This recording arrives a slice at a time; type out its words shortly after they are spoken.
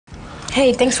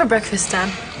Hey, thanks for breakfast,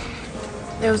 Dad.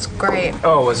 It was great.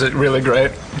 Oh, was it really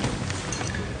great?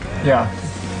 Yeah.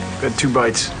 Good 2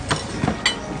 bites.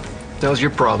 That was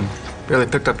your problem. Barely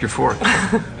picked up your fork.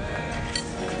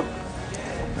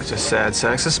 That's just sad,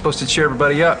 Sax. This is supposed to cheer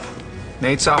everybody up.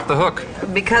 Nate's off the hook.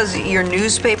 Because your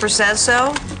newspaper says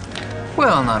so?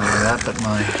 Well, not only that, but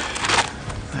my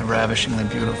ravishingly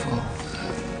beautiful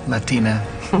Latina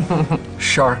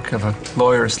shark of a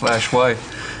lawyer/wife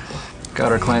got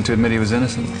our client to admit he was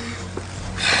innocent.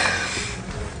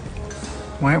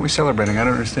 Why aren't we celebrating? I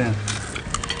don't understand.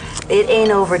 It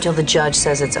ain't over till the judge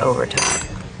says it's over, Todd.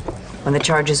 When the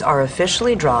charges are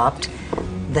officially dropped,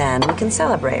 then we can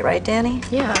celebrate, right, Danny?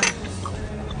 Yeah.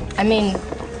 I mean,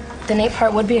 the Nate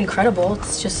part would be incredible.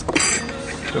 It's just...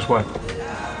 Just what?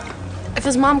 If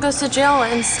his mom goes to jail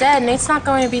instead, Nate's not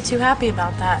going to be too happy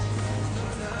about that.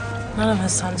 None of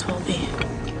his sons will be.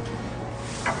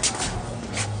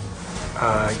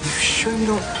 You sure you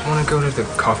don't want to go to the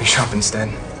coffee shop instead?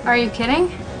 Are you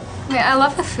kidding? I mean, I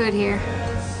love the food here.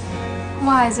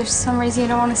 Why? Is there some reason you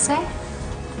don't want to stay?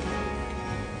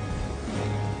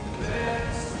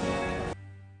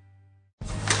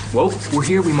 Well, we're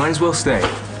here. We might as well stay.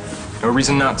 No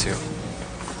reason not to.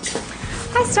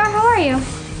 Hi, Starr. How are you?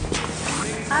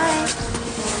 Hi.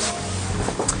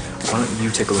 Why don't you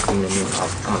take a look in the menu?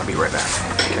 I'm gonna be right back.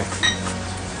 Okay.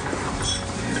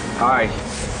 Hi.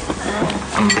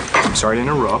 I'm sorry to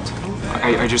interrupt.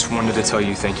 I just wanted to tell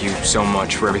you thank you so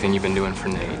much for everything you've been doing for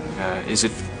Nate. Is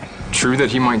it true that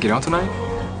he might get out tonight?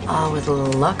 With a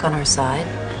little luck on our side.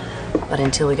 But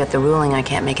until we get the ruling, I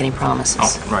can't make any promises.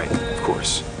 Oh, right. Of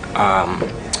course.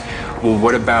 Well,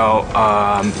 what about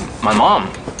my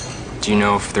mom? Do you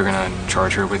know if they're gonna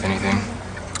charge her with anything?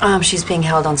 She's being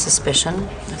held on suspicion.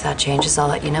 If that changes, I'll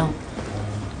let you know.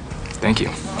 Thank you.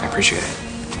 I appreciate it.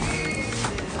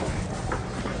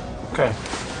 Okay.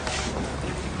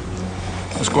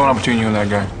 What's going on between you and that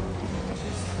guy?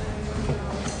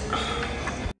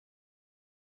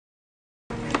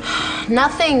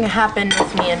 Nothing happened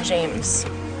with me and James.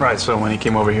 Right, so when he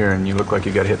came over here and you looked like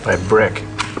you got hit by a brick,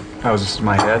 how was this in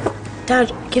my head?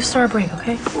 Dad, give Starr a break,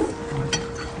 okay?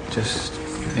 Just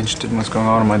interested in what's going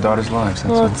on in my daughter's lives,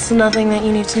 that's Well, all. it's nothing that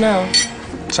you need to know.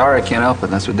 Sorry, I can't help it.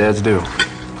 That's what dads do.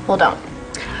 Well, don't.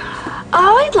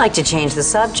 Oh, I'd like to change the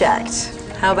subject.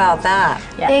 How about that?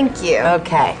 Yeah. Thank you.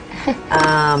 Okay.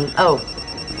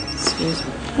 Excuse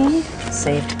me.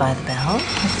 Saved by the bell.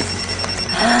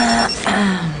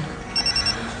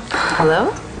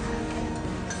 Hello?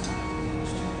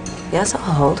 Yes, I'll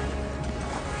hold.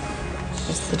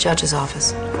 It's the judge's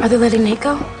office. Are they letting Nate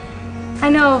go? I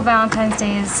know Valentine's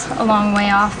Day is a long way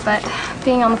off, but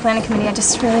being on the planning committee, I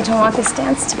just really don't want this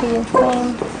dance to be in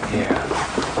vain. Yeah.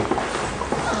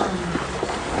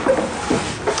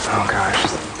 Oh, gosh.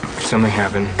 Something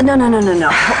happened. No.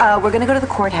 We're gonna go to the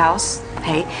courthouse.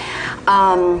 Hey,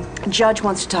 judge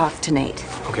wants to talk to Nate.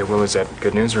 Okay, well, is that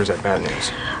good news or is that bad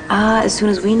news? As soon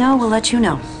as we know, we'll let you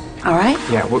know. All right?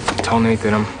 Yeah, well, tell Nate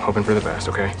that I'm hoping for the best,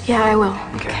 okay? Yeah, I will.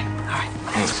 Okay. All right.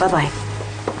 Thanks. Bye-bye.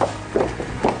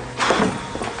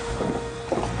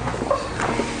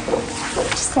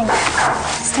 Just think,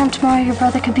 this time tomorrow, your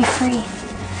brother could be free.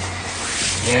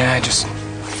 Yeah, I just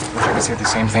wish I could say the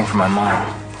same thing for my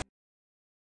mom.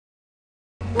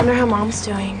 Wonder how Mom's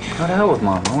doing. How the hell with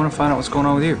Mom? I want to find out what's going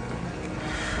on with you.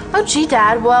 Oh, gee,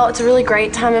 Dad. Well, it's a really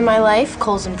great time in my life.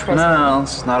 Cole's in prison. No,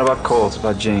 it's not about Cole. It's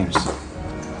about James.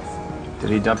 Did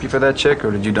he dump you for that chick,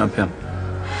 or did you dump him?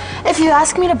 If you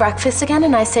ask me to breakfast again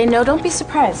and I say no, don't be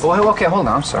surprised. Oh, okay, hold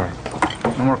on. I'm sorry.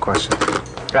 No more questions.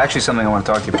 Actually, something I want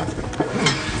to talk to you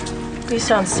about. You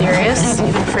sound serious,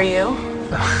 even for you.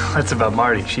 That's about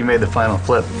Marty. She made the final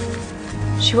flip.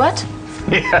 She what?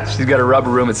 Yeah, she's got a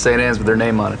rubber room at St. Anne's with her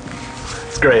name on it.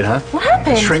 It's great, huh? What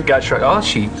happened? Shrink got shrunk. Oh,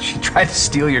 she tried to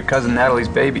steal your cousin Natalie's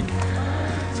baby.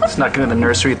 Snuck into the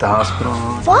nursery at the hospital.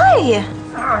 Why?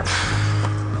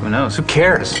 Who knows? Who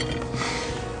cares?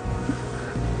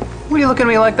 What are you looking at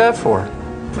me like that for?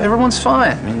 Everyone's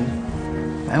fine. I mean,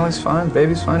 Natalie's fine,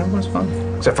 baby's fine, everyone's fine.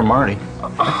 Except for Marty.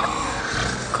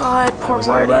 God, poor Was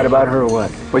I Marty. right about her or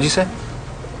what? What'd you say?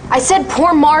 I said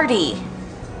poor Marty.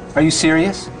 Are you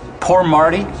serious? Poor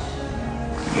Marty?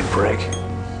 Give me a break.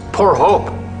 Poor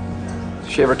Hope. If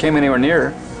she ever came anywhere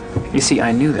near her. You see,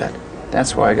 I knew that.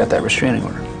 That's why I got that restraining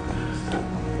order.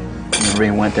 And the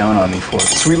ring went down on me for it.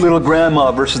 Sweet little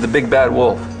grandma versus the big bad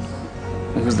wolf.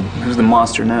 Who's the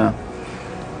monster now?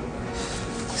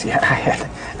 See, I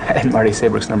had Marty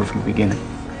Saybrook's number from the beginning.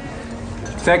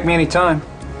 Thank me anytime.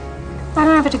 I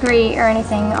don't have a degree or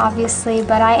anything, obviously,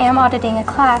 but I am auditing a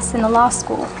class in the law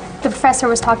school. The professor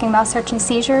was talking about search and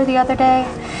seizure the other day.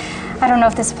 I don't know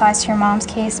if this applies to your mom's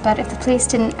case, but if the police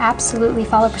didn't absolutely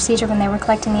follow procedure when they were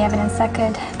collecting the evidence, that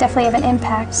could definitely have an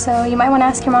impact. So you might want to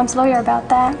ask your mom's lawyer about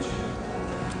that.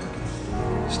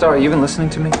 Starr, you even listening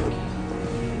to me?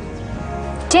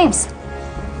 James,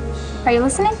 are you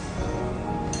listening?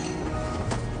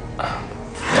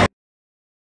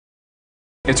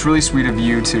 It's really sweet of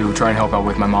you to try and help out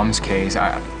with my mom's case.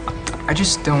 I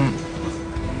just don't...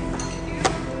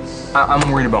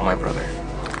 I'm worried about my brother.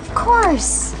 Of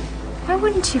course. Why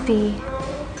wouldn't you be?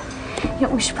 You know,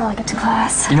 we should probably get to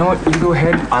class. You know what? You go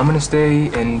ahead. I'm gonna stay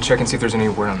and check and see if there's any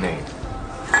word on Nate.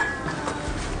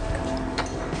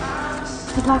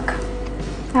 Good luck.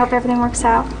 I hope everything works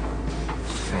out.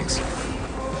 Thanks.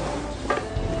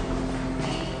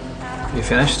 You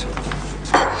finished?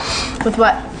 With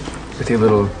what? With your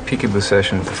little peekaboo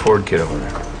session with the Ford kid over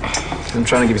there. I'm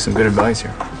trying to give you some good advice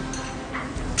here.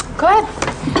 Go ahead.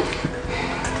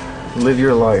 Live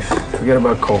your life. Forget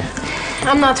about Cole.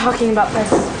 I'm not talking about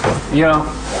this. You know,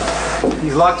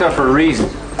 he's locked up for a reason.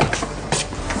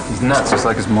 He's nuts, just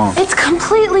like his mom. It's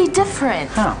completely different.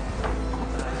 How?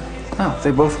 No, they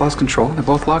both lost control. They're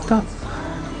both locked up.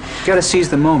 You gotta seize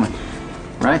the moment,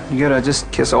 right? You gotta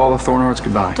just kiss all the Thornhorns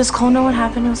goodbye. Does Cole know what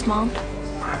happened to his mom?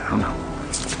 I don't know.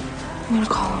 I'm gonna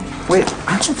call him. Wait,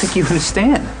 I don't think you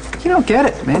understand. You don't get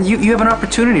it, man. You have an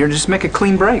opportunity to just make a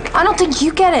clean break. I don't think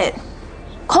you get it.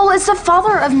 Cole is the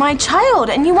father of my child,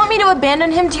 and you want me to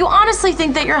abandon him? Do you honestly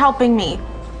think that you're helping me?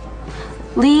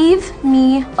 Leave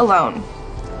me alone.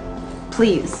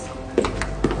 Please.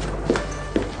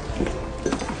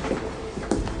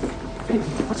 Hey,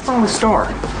 what's wrong with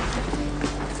Starr?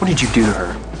 What did you do to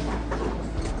her?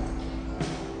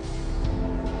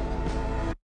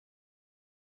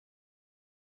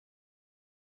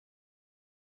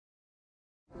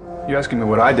 You asking me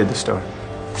what I did to Starr?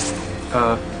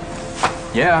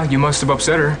 Yeah, you must have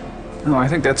upset her. No, I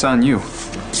think that's on you.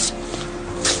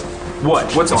 What?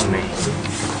 What's on me?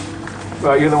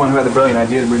 Well, you're the one who had the brilliant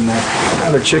idea to bring that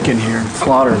other chick in here and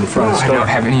slaughter her in front of I Starr. don't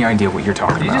have any idea what you're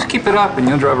talking You about. just keep it up and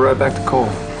you'll drive her right back to Cole.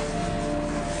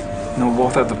 And we'll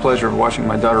both have the pleasure of watching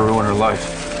my daughter ruin her life.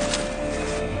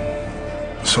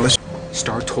 So let's...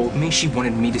 Starr told me she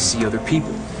wanted me to see other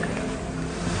people.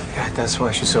 God, that's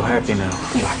why she's so happy now.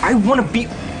 I want to be...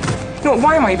 You know,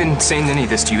 why am I even saying any of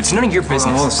this to you? It's none of your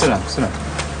business. Hold on, sit down, sit down.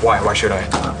 Why? Why should I?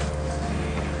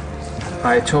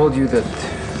 I told you that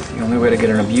the only way to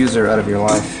get an abuser out of your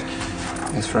life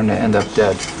is for him to end up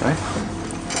dead, right?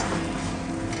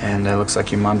 And it looks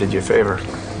like your mom did you a favor.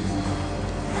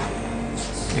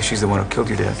 If she's the one who killed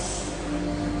your dad.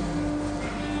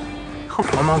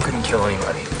 My mom couldn't kill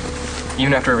anybody.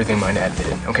 Even after everything my dad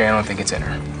did. Okay, I don't think it's in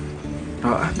her.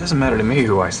 Well, it doesn't matter to me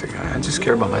who I think. I just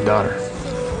care about my daughter.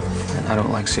 And I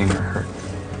don't like seeing her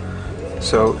hurt.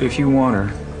 So if you want her,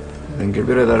 then get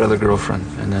rid of that other girlfriend.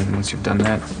 And then once you've done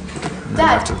that, then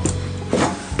Dad. you have to...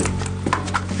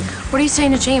 What are you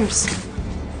saying to James?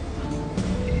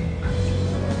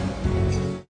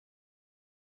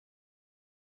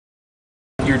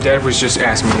 Your dad was just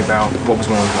asking me about what was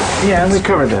going on. Yeah, and we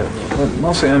covered that. But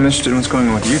mostly I'm interested in what's going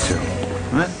on with you two.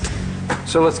 Right?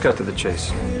 So let's cut to the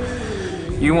chase.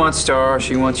 You want Starr,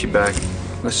 she wants you back.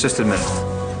 Let's just admit it.